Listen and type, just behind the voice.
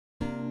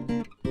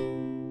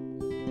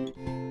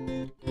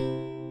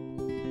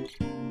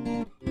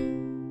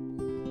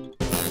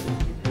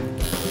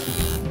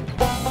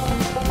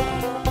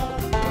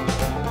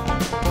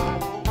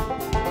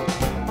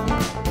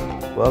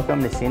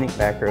Welcome to Scenic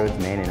Backroads,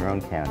 Maine and Roane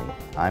County.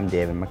 I'm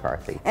David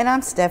McCarthy. And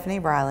I'm Stephanie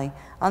Briley.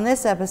 On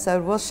this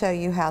episode, we'll show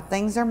you how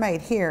things are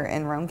made here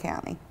in Roane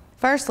County.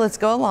 First, let's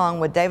go along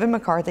with David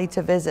McCarthy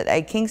to visit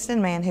a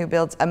Kingston man who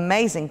builds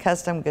amazing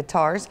custom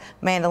guitars,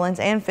 mandolins,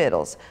 and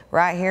fiddles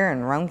right here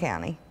in Roane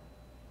County.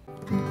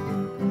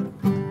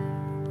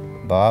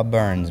 Bob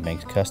Burns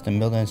makes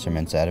custom-built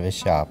instruments out of his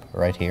shop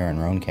right here in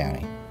Roane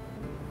County.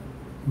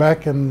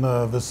 Back in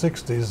the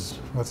 60s,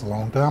 that's a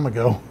long time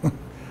ago,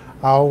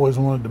 I always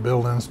wanted to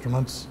build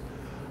instruments.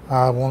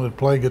 I wanted to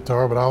play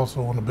guitar, but I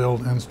also wanted to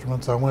build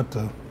instruments. I went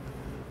to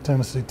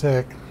Tennessee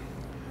Tech,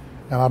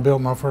 and I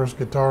built my first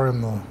guitar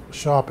in the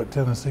shop at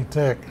Tennessee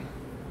Tech.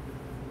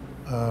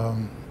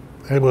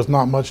 It was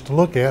not much to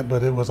look at,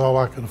 but it was all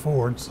I could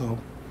afford, so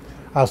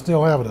I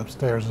still have it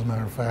upstairs, as a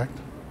matter of fact.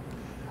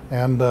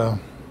 And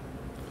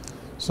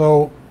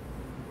so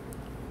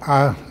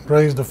I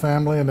raised a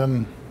family, and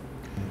then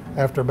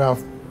after about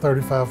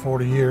 35,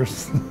 40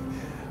 years,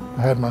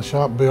 I had my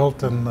shop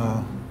built and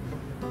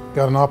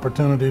got an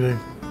opportunity to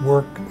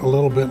work a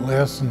little bit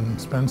less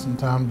and spend some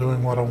time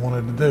doing what I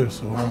wanted to do.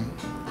 So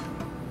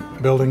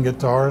I'm building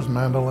guitars,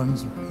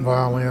 mandolins,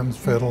 violins,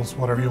 fiddles,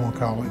 whatever you want to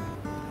call it.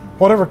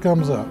 Whatever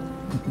comes up.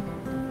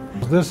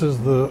 This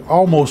is the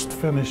almost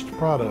finished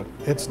product.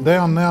 It's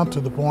down now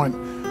to the point,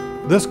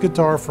 this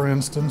guitar, for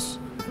instance,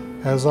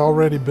 has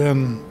already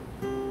been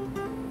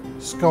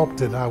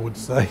sculpted, I would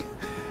say.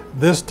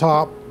 This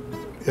top,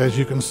 as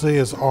you can see,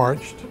 is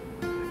arched.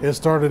 It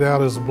started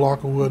out as a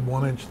block of wood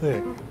 1 inch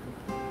thick.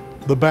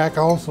 The back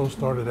also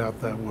started out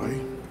that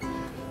way.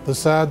 The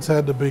sides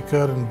had to be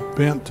cut and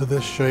bent to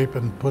this shape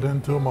and put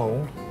into a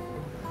mold.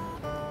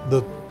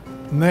 The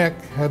neck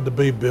had to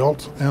be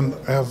built, and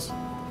as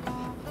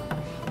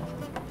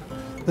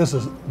this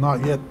is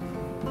not yet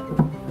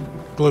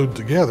glued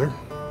together,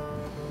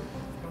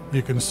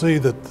 you can see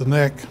that the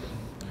neck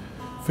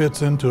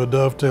fits into a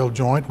dovetail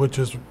joint, which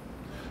is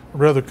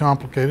rather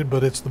complicated,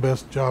 but it's the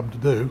best job to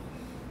do.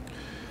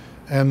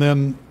 And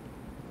then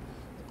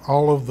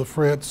all of the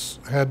frets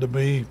had to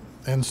be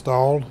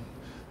installed.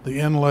 The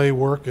inlay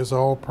work is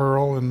all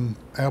pearl and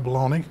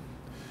abalone,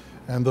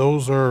 and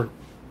those are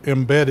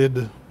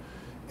embedded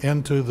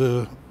into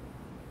the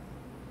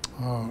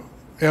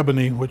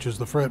ebony, which is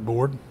the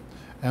fretboard,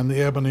 and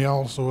the ebony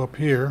also up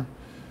here.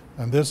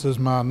 And this is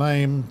my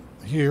name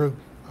here.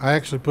 I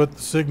actually put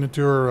the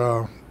signature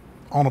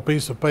on a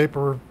piece of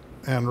paper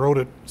and wrote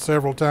it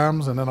several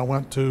times, and then I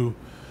went to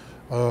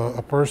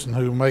a person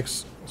who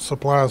makes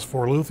supplies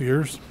for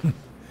luthiers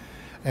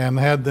and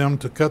had them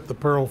to cut the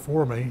pearl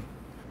for me.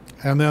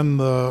 And then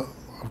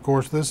of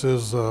course this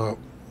is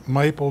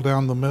maple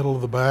down the middle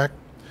of the back,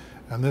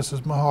 and this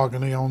is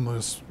mahogany on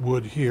this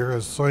wood here,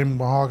 as same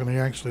mahogany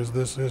actually as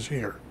this is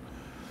here.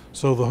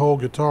 So the whole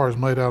guitar is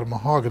made out of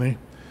mahogany,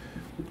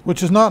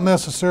 which is not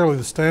necessarily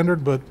the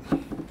standard, but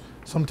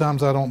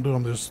sometimes I don't do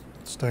them this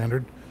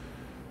standard.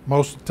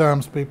 Most of the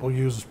times people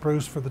use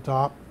spruce for the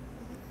top,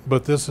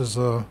 but this is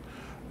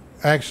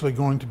actually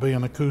going to be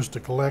an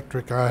acoustic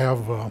electric. I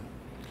have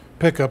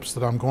pickups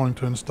that I'm going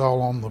to install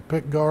on the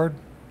pick guard,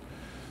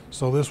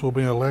 so this will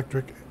be an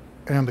electric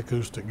and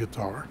acoustic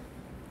guitar.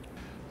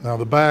 Now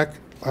the back,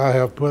 I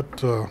have put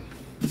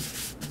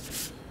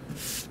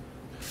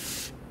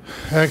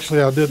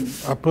actually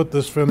I put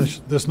this finish,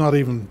 this not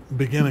even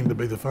beginning to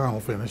be the final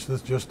finish,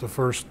 this is just the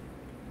first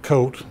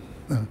coat,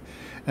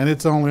 and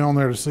it's only on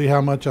there to see how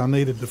much I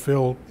needed to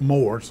fill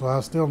more, so I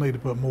still need to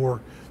put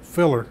more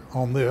filler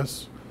on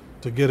this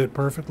to get it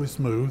perfectly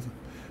smooth.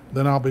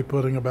 Then I'll be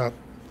putting about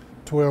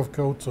 12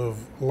 coats of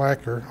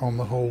lacquer on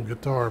the whole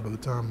guitar by the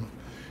time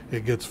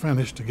it gets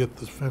finished to get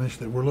the finish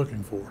that we're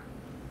looking for.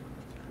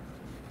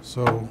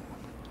 So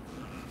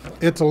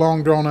it's a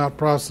long drawn out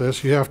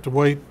process. You have to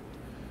wait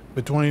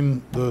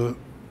between the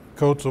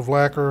coats of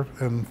lacquer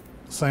and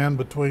sand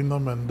between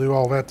them and do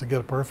all that to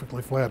get a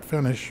perfectly flat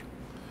finish,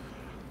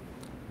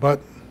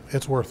 but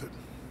it's worth it.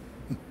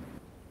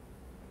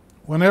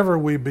 Whenever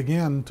we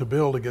begin to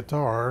build a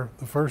guitar,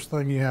 the first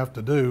thing you have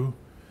to do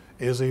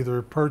is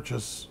either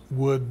purchase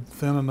wood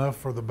thin enough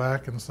for the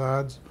back and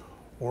sides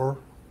or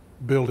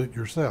build it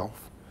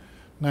yourself.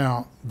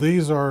 Now,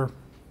 these are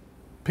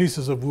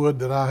pieces of wood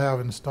that I have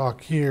in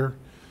stock here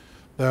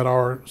that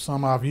are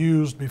some I've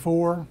used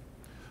before.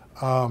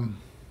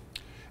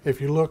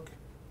 If you look,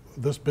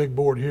 this big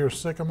board here is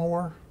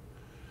sycamore,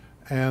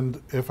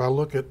 and if I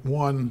look at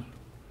one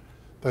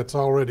that's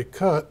already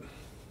cut,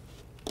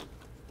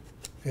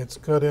 it's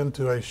cut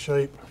into a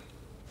shape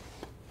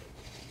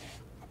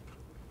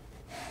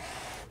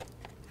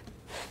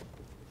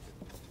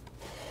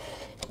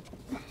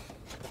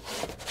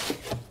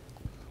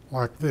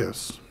like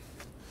this.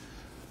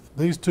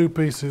 These two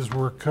pieces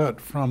were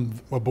cut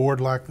from a board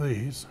like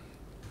these.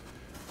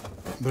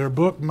 They're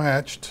book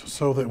matched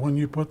so that when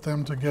you put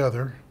them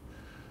together,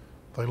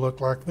 they look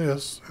like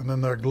this, and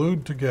then they're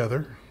glued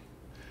together.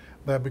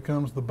 That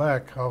becomes the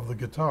back of the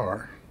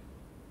guitar.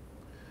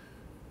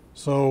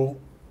 So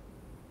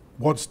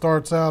what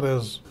starts out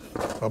as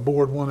a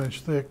board 1 inch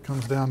thick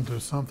comes down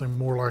to something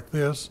more like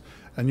this,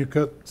 And you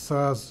cut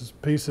size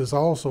pieces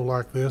also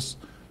like this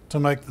to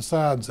make the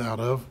sides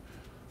out of.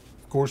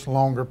 Of course,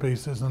 longer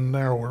pieces and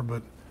narrower,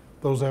 but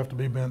those have to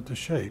be bent to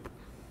shape.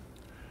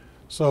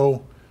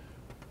 So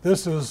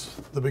this is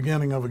the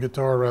beginning of a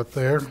guitar right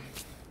there,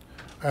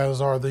 as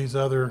are these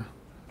other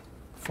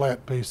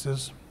flat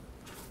pieces.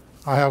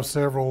 I have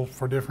several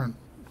for different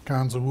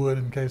kinds of wood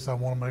in case I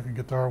want to make a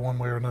guitar one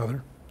way or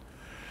another.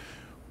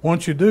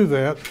 Once you do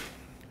that,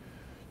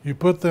 you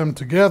put them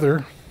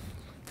together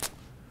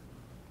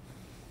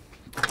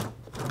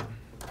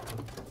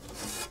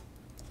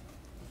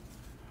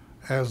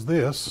as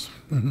this.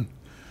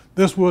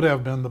 This would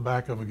have been the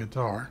back of a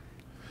guitar.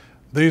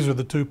 These are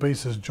the two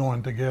pieces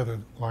joined together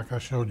like I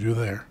showed you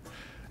there,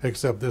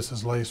 except this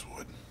is lace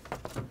wood.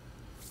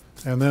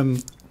 And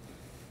then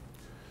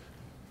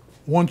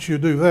once you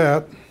do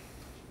that,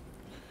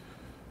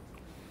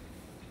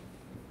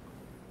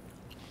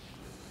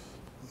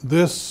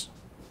 this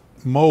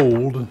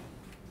mold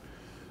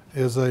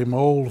is a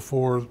mold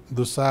for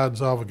the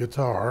sides of a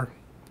guitar.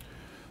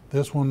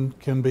 This one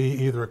can be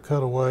either a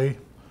cutaway,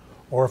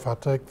 or if I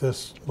take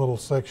this little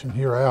section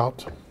here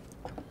out,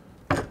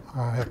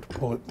 I have to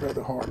pull it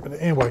rather hard. But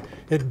anyway,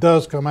 it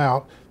does come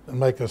out and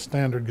make a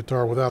standard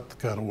guitar without the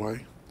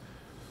cutaway.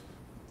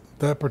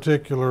 That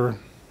particular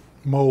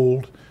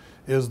mold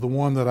is the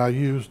one that I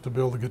used to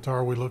build the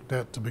guitar we looked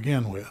at to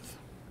begin with.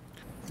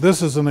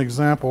 This is an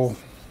example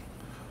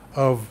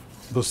of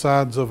the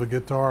sides of a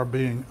guitar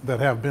that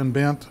have been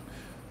bent,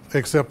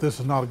 except this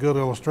is not a good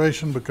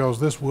illustration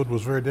because this wood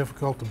was very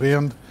difficult to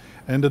bend,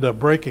 ended up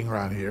breaking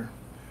right here.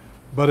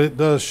 But it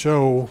does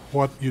show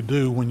what you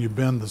do when you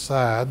bend the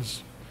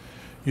sides.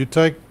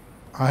 I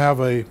have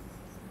a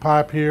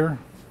pipe here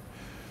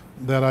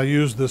that I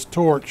use this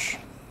torch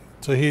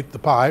to heat the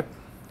pipe,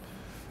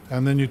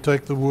 and then you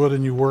take the wood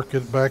and you work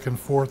it back and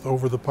forth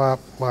over the pipe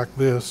like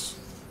this,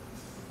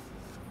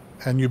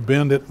 and you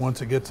bend it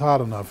once it gets hot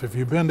enough. If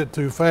you bend it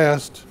too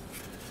fast,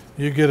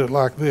 you get it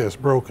like this,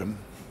 broken.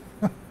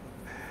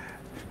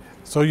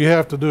 So you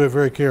have to do it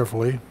very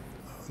carefully.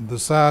 The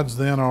sides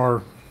then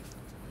are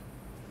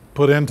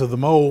put into the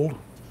mold,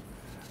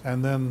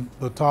 and then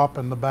the top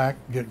and the back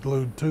get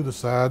glued to the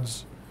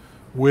sides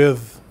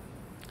with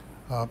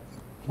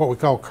what we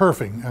call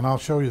kerfing, and I'll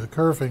show you the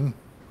kerfing.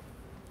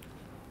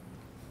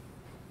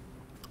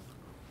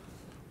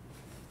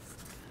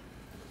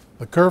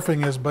 The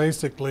kerfing is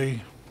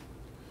basically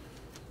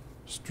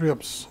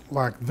strips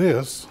like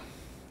this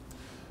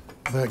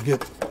that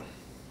get,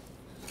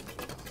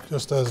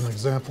 just as an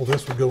example,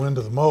 this would go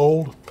into the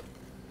mold.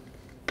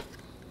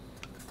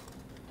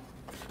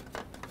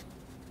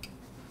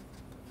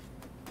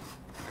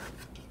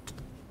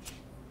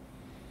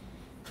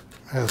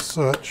 As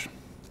such,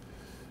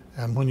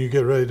 and when you get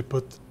ready to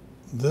put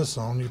this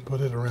on, you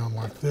put it around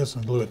like this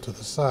and glue it to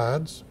the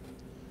sides,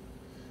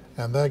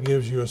 and that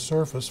gives you a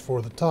surface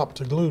for the top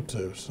to glue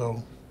to.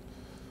 So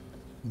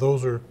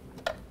those are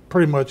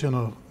pretty much, in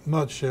a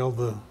nutshell,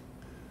 the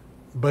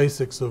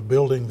basics of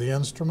building the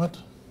instrument.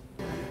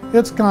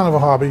 It's kind of a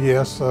hobby,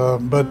 yes,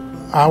 but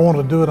I want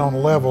to do it on a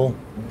level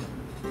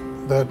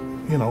that,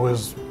 you know,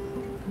 is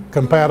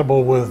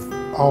compatible with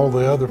all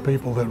the other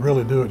people that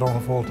really do it on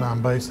a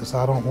full-time basis.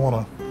 I don't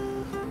want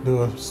to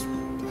do a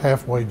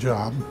halfway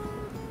job.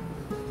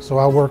 So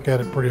I work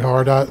at it pretty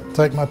hard. I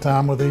take my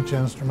time with each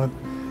instrument,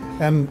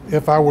 and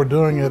if I were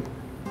doing it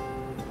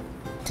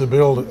to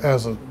build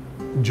as a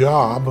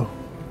job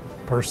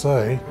per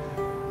se,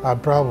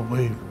 I'd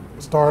probably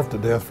starve to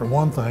death for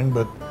one thing,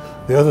 but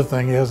the other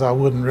thing is I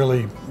wouldn't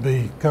really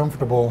be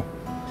comfortable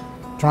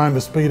trying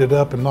to speed it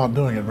up and not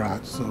doing it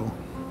right. So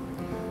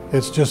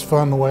it's just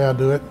fun the way I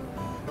do it.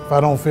 If I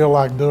don't feel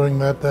like doing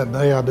that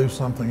day, I do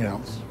something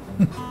else.